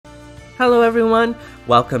Hello everyone,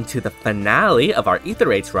 welcome to the finale of our Aether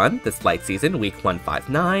Raids run this light season, week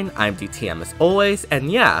 159. I'm DTM as always,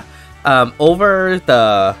 and yeah, over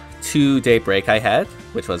the 2-day break I had,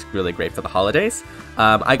 which was really great for the holidays,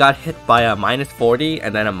 I got hit by a -40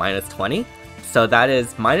 and then a -20, so that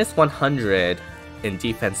is -100 in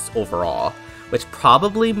defense overall, which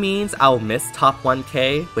probably means I'll miss top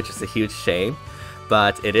 1k, which is a huge shame,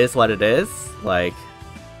 but it is what it is. Like,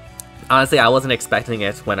 honestly, I wasn't expecting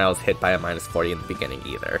it when I was hit by a -40 in the beginning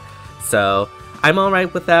either. So, I'm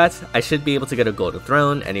alright with that. I should be able to get a golden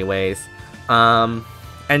throne anyways.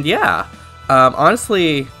 And yeah,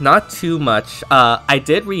 honestly, not too much. I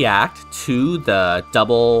did react to the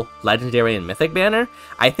double legendary and mythic banner.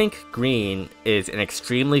 I think green is an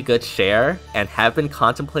extremely good share and have been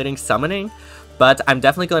contemplating summoning, but I'm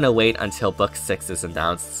definitely going to wait until book 6 is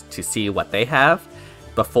announced to see what they have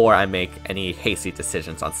before I make any hasty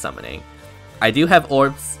decisions on summoning. I do have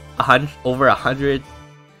orbs, over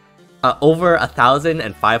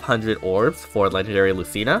 1,500 orbs for legendary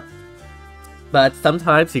Lucina, but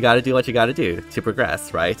sometimes you gotta do what you gotta do to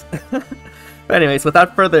progress, right? But anyways,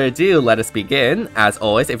 without further ado, let us begin. As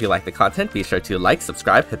always, if you like the content, be sure to like,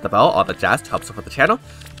 subscribe, hit the bell, all the jazz to help support the channel.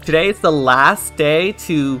 Today is the last day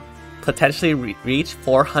to potentially reach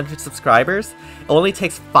 400 subscribers. It only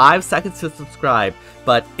takes 5 seconds to subscribe,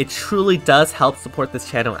 but it truly does help support this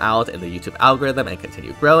channel out in the YouTube algorithm and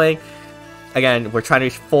continue growing. Again, we're trying to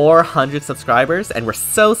reach 400 subscribers, and we're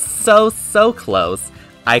so close.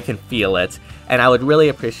 I can feel it, and I would really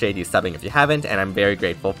appreciate you subbing if you haven't, and I'm very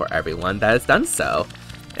grateful for everyone that has done so.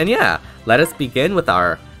 And yeah, let us begin with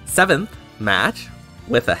our 7th match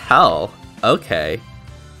with a Hell. Okay.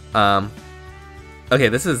 Okay,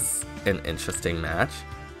 this is an interesting match.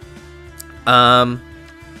 I'm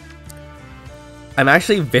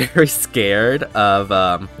actually very scared of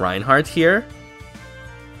Reinhardt here.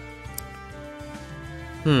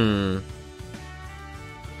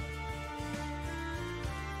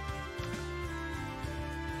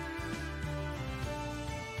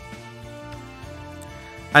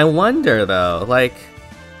 I wonder though, like,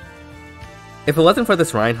 if it wasn't for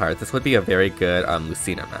this Reinhardt, this would be a very good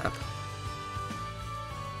Lucina map.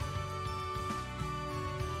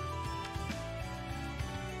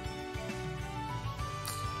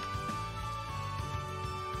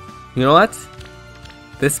 You know what?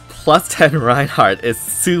 This +10 Reinhardt is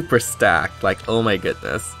super stacked, like, oh my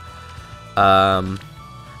goodness.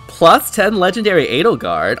 +10 legendary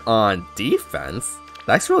Edelgard on defense?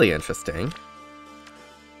 That's really interesting.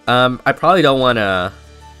 I probably don't want to,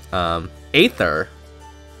 Aether.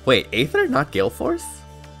 Wait, Aether, not Gale Force?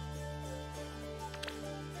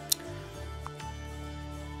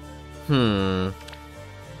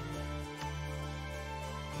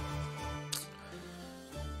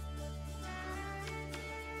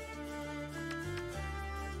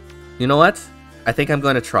 You know what? I think I'm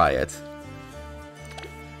going to try it.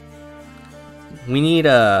 We need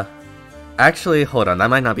a... Actually, hold on. That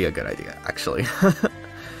might not be a good idea, actually.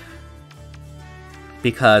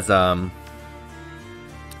 Because,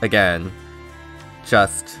 again,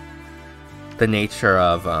 just the nature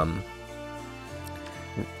of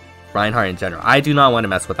Reinhardt in general. I do not want to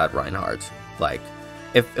mess with that Reinhardt. Like,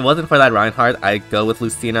 if it wasn't for that Reinhardt, I'd go with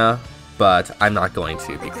Lucina, but I'm not going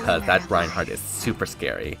to because that Reinhardt is super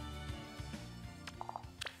scary.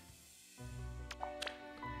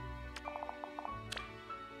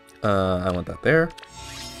 I want that there.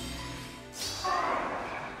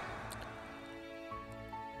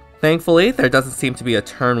 Thankfully, there doesn't seem to be a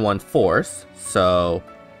turn 1 force, so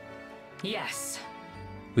yes,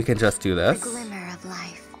 we can just do this. The glimmer of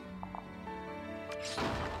life.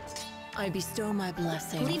 I bestow my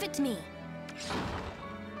blessing. Leave it to me.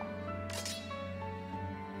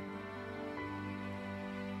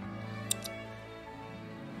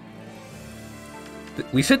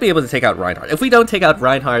 We should be able to take out Reinhardt. If we don't take out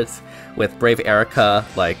Reinhardt with Brave Erica,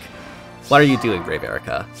 like, what are you doing, Brave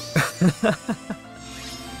Erica?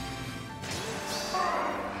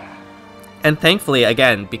 And thankfully,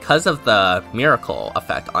 again, because of the miracle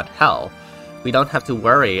effect on Hell, we don't have to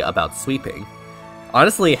worry about sweeping.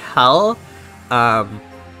 Honestly, Hell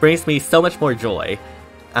brings me so much more joy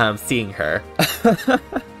seeing her.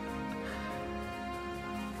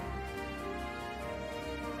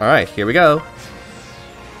 Alright, here we go.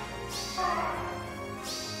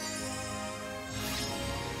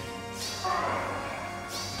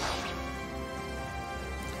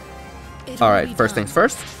 Alright, first things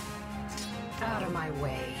first. Out of my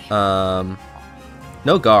way.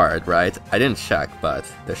 No guard, right? I didn't check,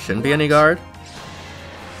 but there shouldn't be any guard.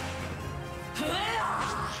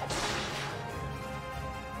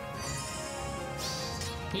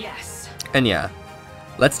 Yes. And yeah,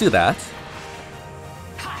 let's do that.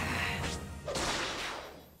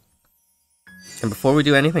 And before we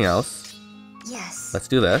do anything else, Yes. let's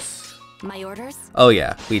do this. My orders? Oh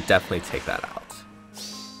yeah, we definitely take that out.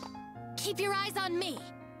 Keep your eyes on me.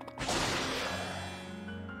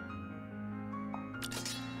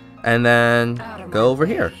 And then Out of go my over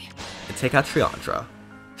way. here and take out Triandra.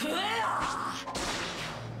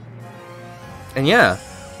 And yeah,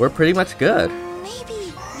 we're pretty much good.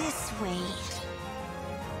 Maybe this way.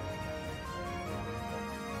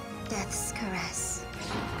 Death's caress.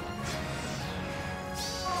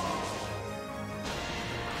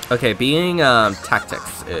 Okay, being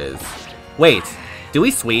tactics is... Wait, do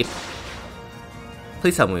we sweep?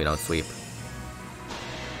 Please tell me we don't sweep.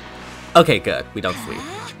 Okay, good. We don't sweep.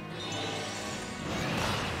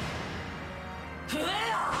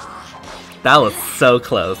 That was so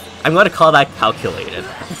close. I'm going to call that calculated.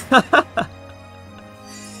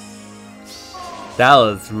 That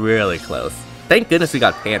was really close. Thank goodness we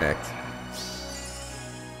got panicked.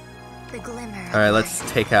 The glimmer. Alright, let's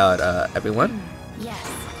take out everyone. Yes.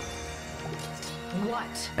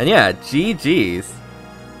 What? And yeah, GG's.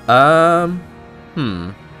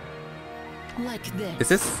 Like this. Is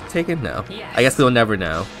this taken? No. Yes. I guess we'll never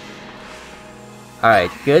know. Alright,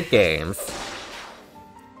 good games.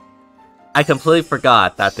 I completely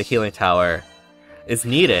forgot that the healing tower is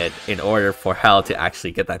needed in order for Hal to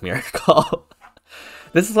actually get that miracle.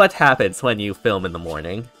 This is what happens when you film in the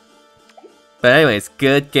morning. But anyways,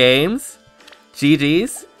 good games.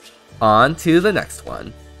 GG's. On to the next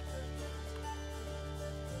one.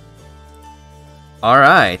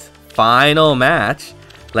 Alright, final match.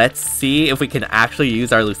 Let's see if we can actually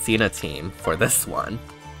use our Lucina team for this one.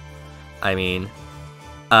 I mean,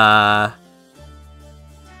 AR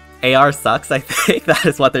sucks, I think. That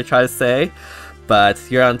is what they're trying to say. But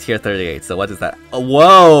you're on tier 38, so what is that? Oh,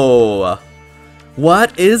 whoa!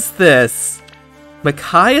 What is this?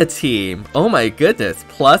 Micaiah team. Oh my goodness.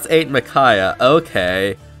 +8 Micaiah.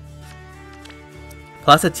 Okay.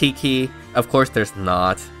 Plus a Tiki. Of course there's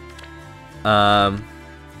not.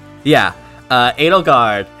 Yeah.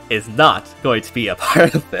 Edelgard is not going to be a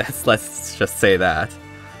part of this. Let's just say that.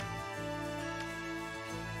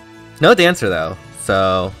 No dancer though,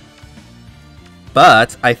 so...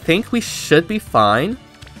 But I think we should be fine.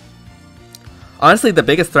 Honestly, the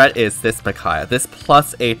biggest threat is this Micaiah. This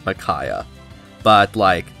 +8 Micaiah. But,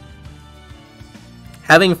 like...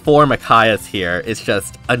 Having 4 Micaiahs here is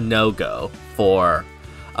just a no-go for...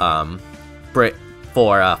 Fallen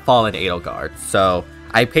Edelgard. So,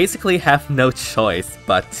 I basically have no choice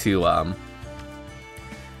but to,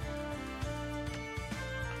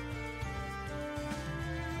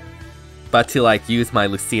 like, use my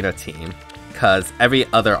Lucina team. Because every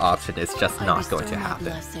other option is just not going to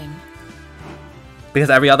happen.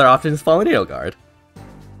 Because every other option is Fallen Edelgard.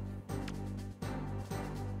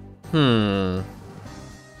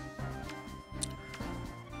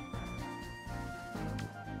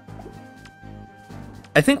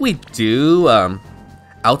 I think we do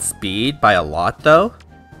outspeed by a lot though.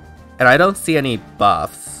 And I don't see any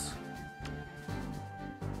buffs.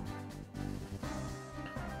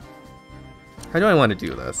 How do I want to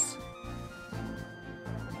do this?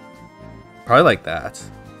 Probably like that.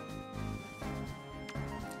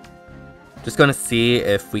 Just gonna see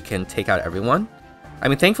if we can take out everyone. I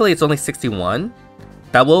mean, thankfully it's only 61.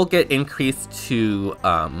 That will get increased to,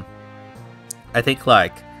 I think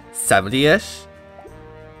like 70-ish.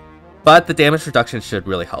 But the damage reduction should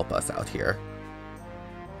really help us out here.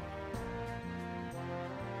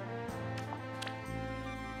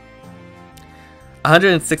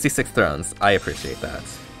 $166 thrones. I appreciate that.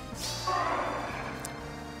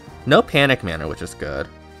 No panic mana, which is good.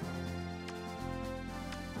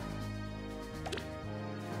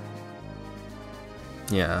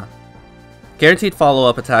 Yeah. Guaranteed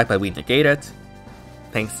follow-up attack, but we negate it.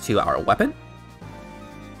 Thanks to our weapon.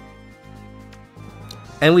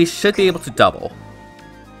 And we should be able to double.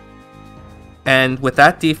 And with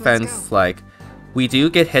that defense, like, we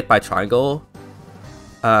do get hit by triangle.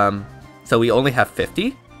 So we only have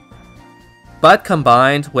 50. But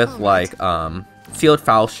combined with, like, Sealed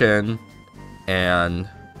Falchion and...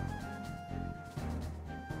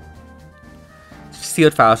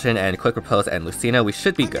 Quick Repose and Lucina, we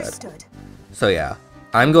should be good. So yeah,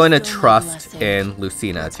 I'm going to trust in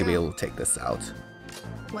Lucina to be able to take this out.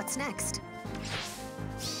 What's next?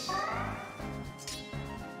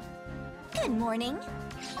 Good morning.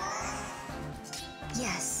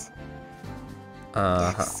 Yes.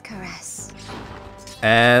 Uh-huh. Death's caress.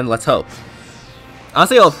 And let's hope.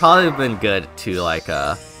 Honestly, it'll probably have been good to, like,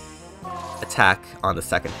 attack on the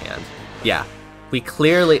second hand. Yeah. We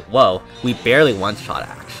clearly... Whoa, we barely one-shot,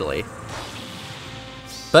 actually.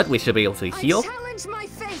 But we should be able to heal. I challenge my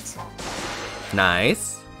fate.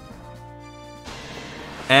 Nice.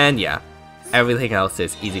 And yeah, everything else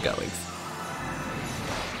is easygoings.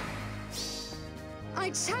 I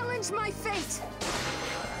challenge my fate.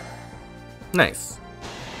 Nice.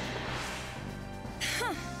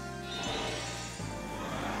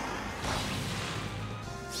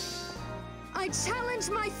 I challenge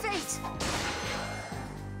my fate.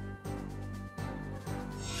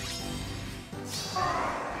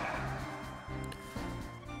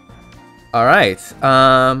 All right.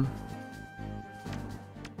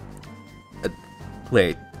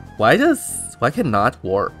 Wait. Why cannot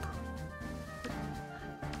warp?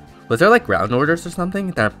 Was there like ground orders or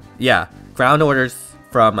something? Yeah, ground orders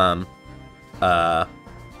from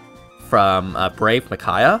Brave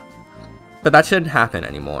Micaiah, but that shouldn't happen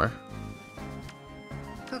anymore.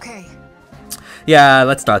 Okay. Yeah,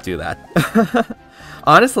 let's not do that.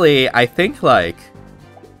 Honestly, I think like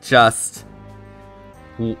just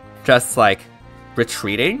like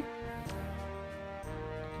retreating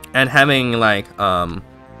and having like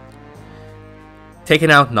taken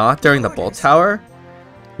out Not during the Bolt Tower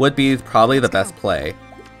would be probably the best play.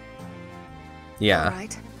 Yeah. All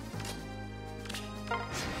right.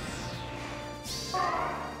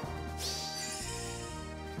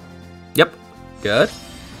 Yep. Good.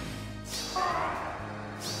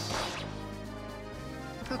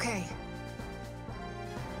 Okay.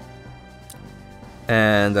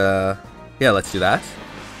 And yeah, let's do that.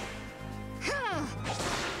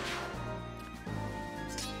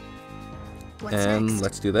 What's And next?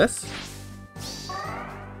 let's do this.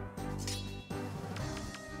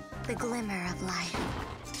 The glimmer of life.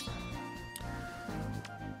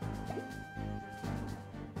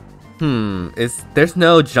 There's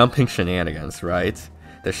no jumping shenanigans, right?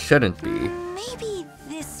 There shouldn't be. Maybe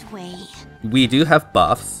this way. We do have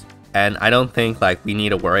buffs, and I don't think like we need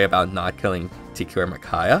to worry about not killing TQ or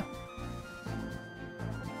Micaiah.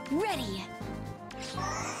 Ready.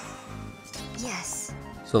 Yes.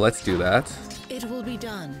 So let's do that. It will be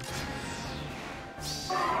done.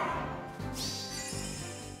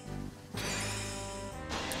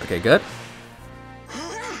 Okay, good.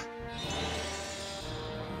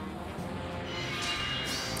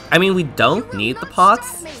 I mean, we don't need the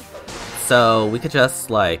pots, so we could just,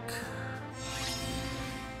 like,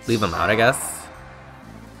 leave them out, I guess.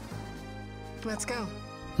 Let's go.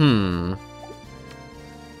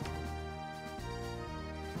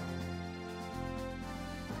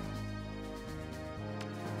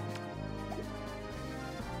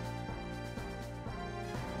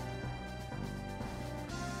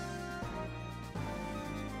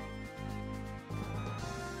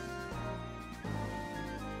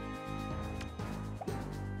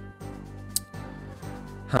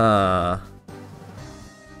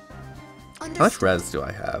 How much res do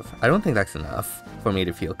I have? I don't think that's enough for me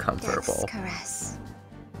to feel comfortable. Caress.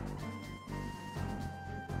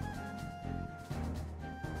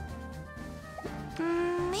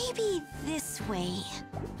 Maybe this way.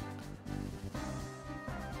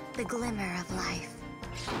 The glimmer of life.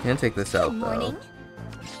 Can't take this out, Good though. morning.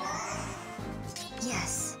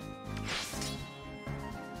 Yes.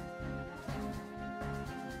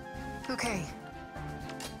 Okay.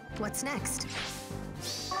 What's next?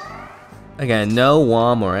 Again, no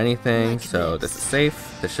WOM or anything, Like so this is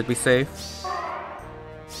safe. This should be safe.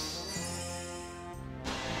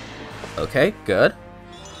 Okay, good.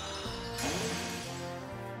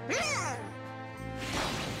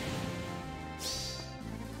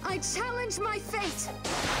 I challenge my fate.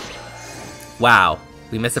 Wow,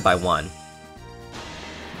 we miss it by 1.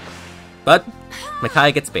 But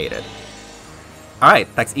Micaiah gets baited. Alright,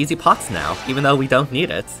 that's easy pots now, even though we don't need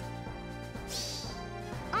it.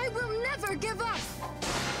 I will never give up.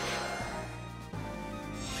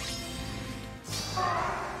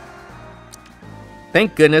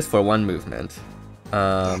 Thank goodness for 1 movement.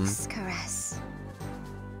 Death's caress.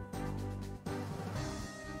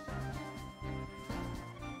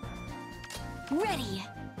 Ready.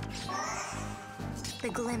 The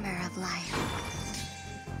glimmer of life.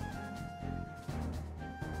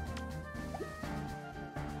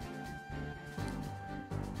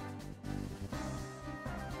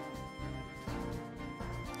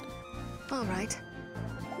 All right.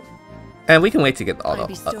 And we can wait to get all I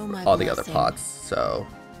bestow my the other blessing. pots, so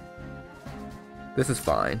this is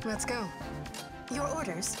fine. Let's go. Your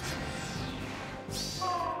orders.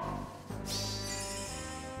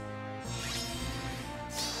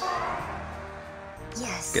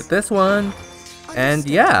 Yes. Get this one. And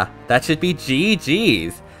yeah, that should be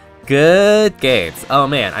GG's. good games. Oh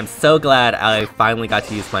man, I'm so glad I finally got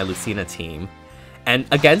to use my Lucina team. And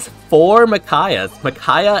against 4 Micaiahs,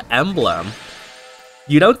 Micaiah Emblem.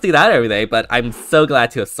 You don't see that every day, but I'm so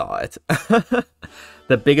glad to have saw it.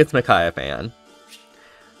 The biggest Micaiah fan.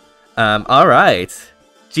 Alright.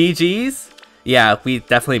 GG's? Yeah, we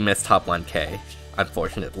definitely missed top 1k,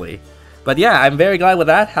 unfortunately. But yeah, I'm very glad with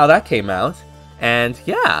that, how that came out. And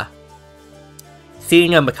yeah.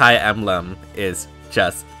 Seeing a Micaiah Emblem is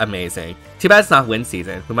just amazing. Too bad it's not win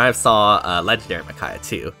season. We might have saw Legendary Micaiah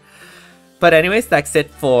too. But anyways, that's it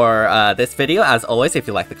for this video. As always, if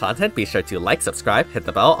you like the content, be sure to like, subscribe, hit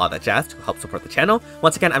the bell, all that jazz to help support the channel.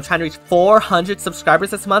 Once again, I'm trying to reach 400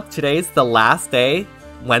 subscribers this month. Today's the last day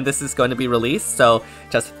when this is going to be released, so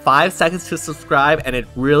just 5 seconds to subscribe, and it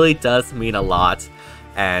really does mean a lot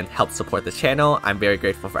and help support the channel. I'm very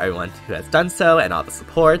grateful for everyone who has done so and all the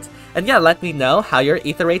support. And yeah, let me know how your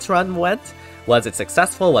Aether Rates run went. Was it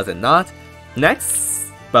successful? Was it not?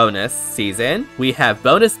 Next bonus season, we have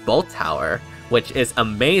bonus Bolt Tower, which is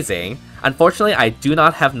amazing. Unfortunately, I do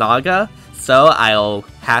not have Naga, so I'll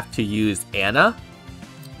have to use Anna,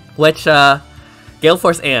 which, Gale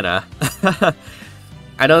Force Anna.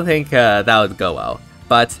 I don't think that would go well,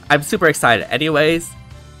 but I'm super excited anyways.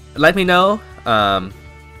 Let me know how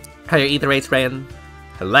your Aether Rates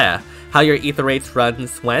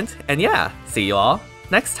runs went, and yeah, see you all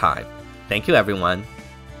next time. Thank you, everyone.